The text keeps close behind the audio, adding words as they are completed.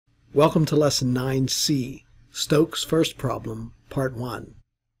Welcome to Lesson 9C, Stokes' First Problem, Part 1.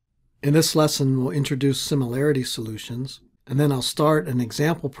 In this lesson, we'll introduce similarity solutions, and then I'll start an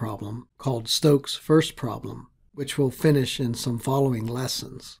example problem called Stokes' First Problem, which will finish in some following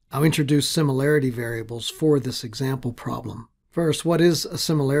lessons. I'll introduce similarity variables for this example problem. First, what is a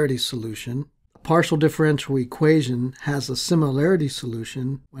similarity solution? A partial differential equation has a similarity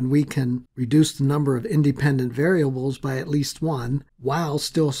solution when we can reduce the number of independent variables by at least one while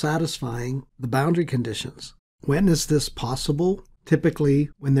still satisfying the boundary conditions. When is this possible?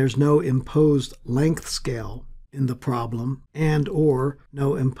 Typically when there's no imposed length scale in the problem and/or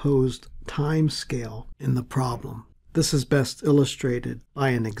no imposed time scale in the problem. This is best illustrated by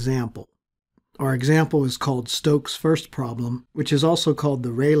an example. Our example is called Stokes' First Problem, which is also called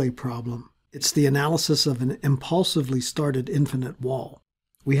the Rayleigh problem. It's the analysis of an impulsively started infinite wall.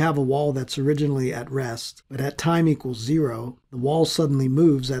 We have a wall that's originally at rest, but at time equals 0, the wall suddenly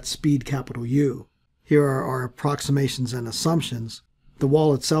moves at speed capital U. Here are our approximations and assumptions. The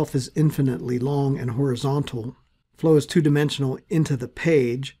wall itself is infinitely long and horizontal. Flow is two-dimensional into the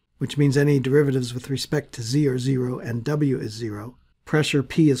page, which means any derivatives with respect to z are 0 and w is 0. Pressure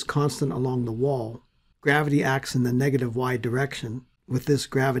P is constant along the wall. Gravity acts in the negative y direction with this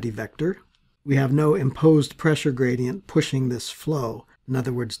gravity vector. We have no imposed pressure gradient pushing this flow. In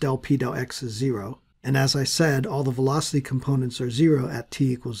other words, del P del X is 0. And as I said, all the velocity components are 0 at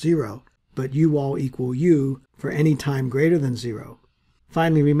t equals 0, but u all equal u for any time greater than 0.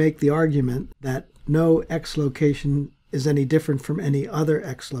 Finally, we make the argument that no x location is any different from any other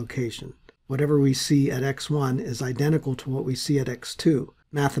x location. Whatever we see at x1 is identical to what we see at x2.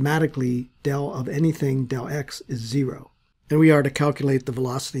 Mathematically, del of anything del x is 0. And we are to calculate the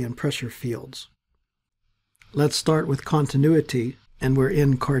velocity and pressure fields. Let's start with continuity, and we're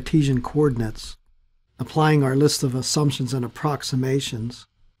in Cartesian coordinates. Applying our list of assumptions and approximations,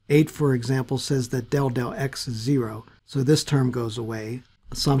 8, for example, says that del x is 0, so this term goes away.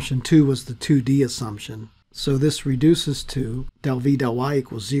 Assumption 2 was the 2D assumption, so this reduces to del v del y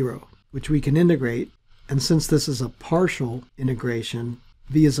equals 0, which we can integrate, and since this is a partial integration,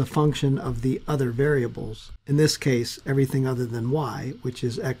 v is a function of the other variables, in this case everything other than y, which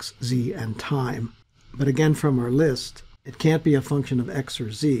is x, z, and time. But again from our list, it can't be a function of x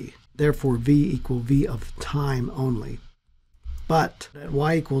or z, therefore v equal v of time only. But at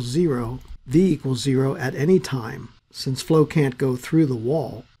y equals 0, v equals 0 at any time, since flow can't go through the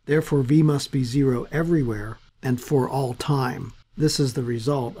wall, therefore v must be 0 everywhere and for all time. This is the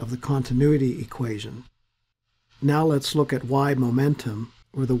result of the continuity equation. Now let's look at y momentum,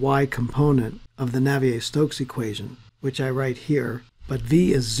 or the y component of the Navier-Stokes equation, which I write here, but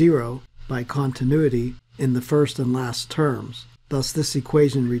v is 0 by continuity in the first and last terms. Thus this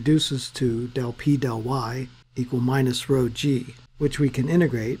equation reduces to del p del y equal minus rho g, which we can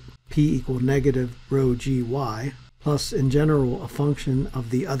integrate, p equal negative rho g y, plus in general a function of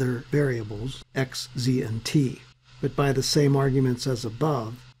the other variables, x, z, and t. But by the same arguments as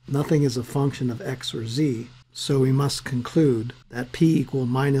above, nothing is a function of x or z, so we must conclude that p equal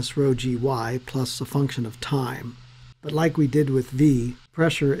minus rho gy plus a function of time. But like we did with v,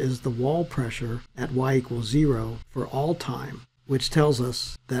 pressure is the wall pressure at y equals 0 for all time, which tells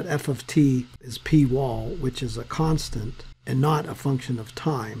us that f of t is p wall, which is a constant, and not a function of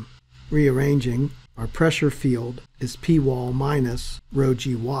time. Rearranging, our pressure field is p wall minus rho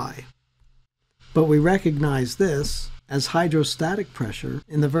gy. But we recognize this as hydrostatic pressure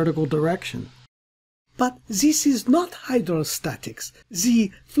in the vertical direction. But this is not hydrostatics.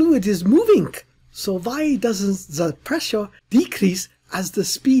 The fluid is moving. So why doesn't the pressure decrease as the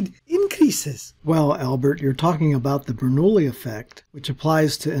speed increases? Well, Albert, you're talking about the Bernoulli effect, which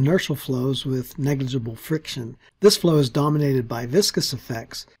applies to inertial flows with negligible friction. This flow is dominated by viscous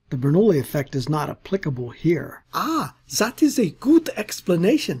effects. The Bernoulli effect is not applicable here. Ah, that is a good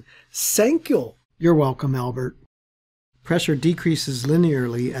explanation. Thank you. You're welcome, Albert. Pressure decreases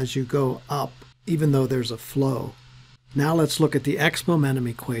linearly as you go up, even though there's a flow. Now let's look at the x momentum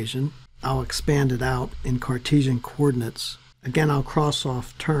equation. I'll expand it out in Cartesian coordinates. Again, I'll cross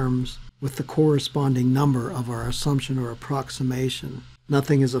off terms with the corresponding number of our assumption or approximation.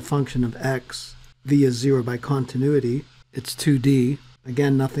 Nothing is a function of x. V is 0 by continuity. It's 2D.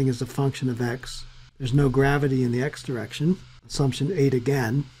 Again, nothing is a function of x. There's no gravity in the x direction. Assumption 8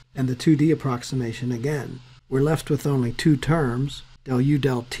 again. And the 2D approximation again. We're left with only two terms, del u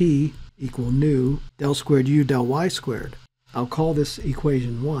del t equal nu, del squared u del y squared. I'll call this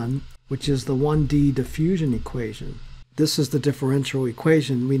equation 1, which is the 1D diffusion equation. This is the differential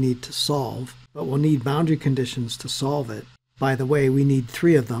equation we need to solve, but we'll need boundary conditions to solve it. By the way, we need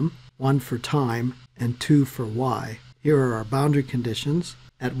 3 of them, 1 for time and 2 for y. Here are our boundary conditions.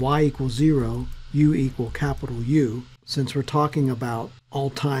 at y equals 0, u equal capital U, since we're talking about all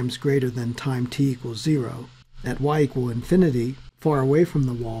times greater than time t equals 0. At y equal infinity, far away from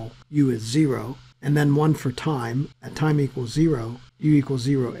the wall, u is 0, and then 1 for time, at time equals 0, u equals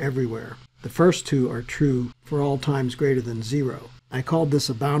 0 everywhere. The first two are true for all times greater than 0. I called this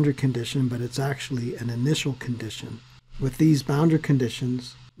a boundary condition, but it's actually an initial condition. With these boundary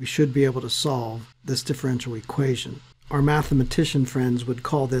conditions, we should be able to solve this differential equation. Our mathematician friends would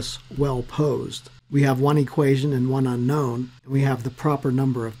call this well posed. We have one equation and one unknown, and we have the proper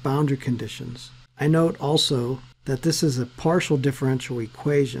number of boundary conditions. I note also that this is a partial differential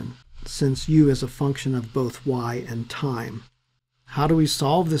equation, since u is a function of both y and time. How do we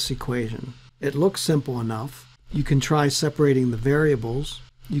solve this equation? It looks simple enough. You can try separating the variables,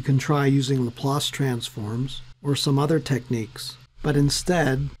 you can try using Laplace transforms, or some other techniques. But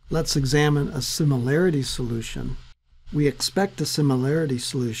instead, let's examine a similarity solution. We expect a similarity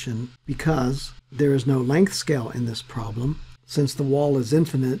solution because there is no length scale in this problem, since the wall is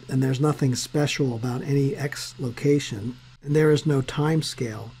infinite and there's nothing special about any x location, and there is no time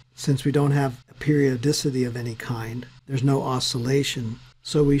scale, since we don't have a periodicity of any kind. There's no oscillation.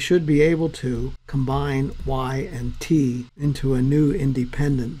 So we should be able to combine y and t into a new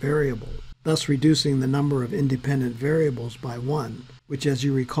independent variable, thus reducing the number of independent variables by 1, which, as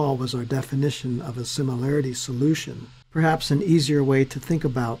you recall, was our definition of a similarity solution. Perhaps an easier way to think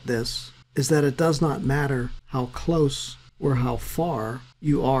about this is that it does not matter how close or how far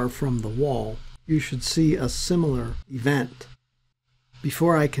you are from the wall. You should see a similar event.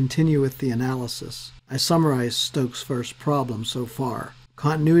 Before I continue with the analysis, I summarize Stokes' first problem so far.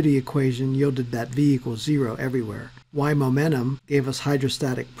 Continuity equation yielded that v equals 0 everywhere. Y momentum gave us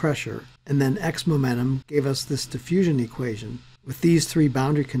hydrostatic pressure, and then x momentum gave us this diffusion equation with these three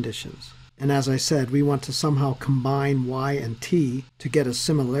boundary conditions. And as I said, we want to somehow combine y and t to get a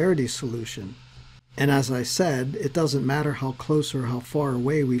similarity solution. And as I said, it doesn't matter how close or how far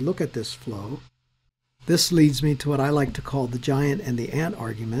away we look at this flow. This leads me to what I like to call the giant and the ant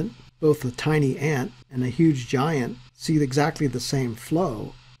argument. Both a tiny ant and a huge giant see exactly the same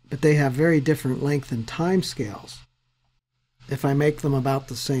flow, but they have very different length and time scales. If I make them about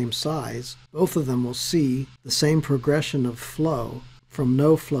the same size, both of them will see the same progression of flow from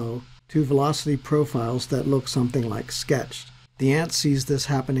no flow to velocity profiles that look something like sketched. The ant sees this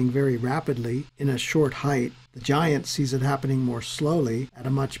happening very rapidly in a short height. The giant sees it happening more slowly at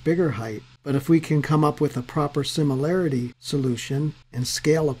a much bigger height. But if we can come up with a proper similarity solution and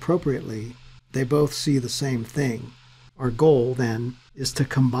scale appropriately, they both see the same thing. Our goal, then, is to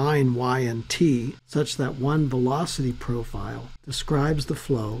combine y and t such that one velocity profile describes the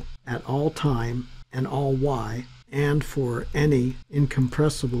flow at all time and all y, and for any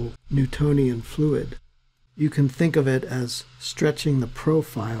incompressible Newtonian fluid. You can think of it as stretching the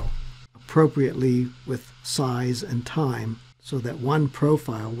profile appropriately with size and time, so that one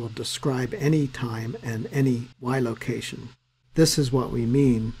profile will describe any time and any y location. This is what we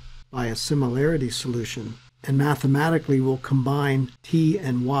mean by a similarity solution, and mathematically we'll combine t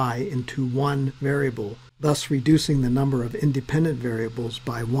and y into one variable, thus reducing the number of independent variables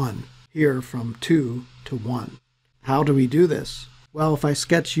by 1, here from 2 to 1. How do we do this? Well, if I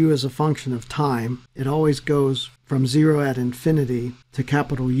sketch u as a function of time, it always goes from 0 at infinity to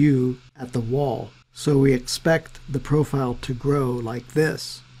capital U at the wall. So we expect the profile to grow like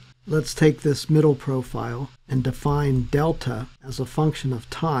this. Let's take this middle profile and define delta as a function of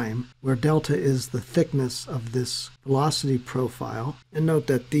time, where delta is the thickness of this velocity profile. And note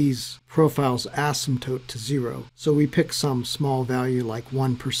that these profiles asymptote to 0. So we pick some small value like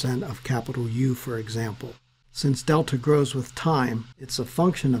 1% of capital U, for example. Since delta grows with time, it's a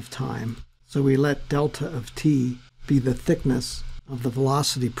function of time, so we let delta of t be the thickness of the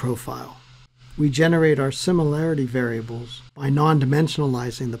velocity profile. We generate our similarity variables by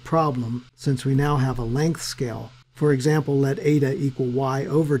non-dimensionalizing the problem, since we now have a length scale. For example, let eta equal y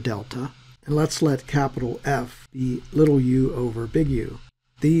over delta, and let's let capital F be little u over big U.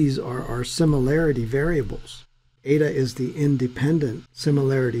 These are our similarity variables. Eta is the independent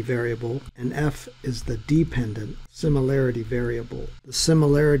similarity variable, and F is the dependent similarity variable. The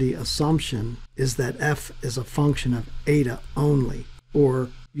similarity assumption is that F is a function of eta only, or,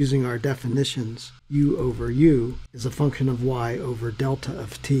 using our definitions, u over u is a function of y over delta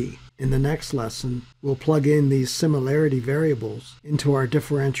of t. In the next lesson, we'll plug in these similarity variables into our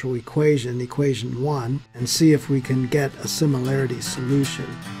differential equation, equation 1, and see if we can get a similarity solution.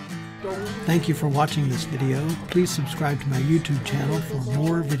 Thank you for watching this video. Please subscribe to my YouTube channel for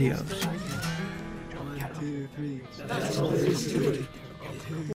more videos. 1, 2, 3. That's all there is to it.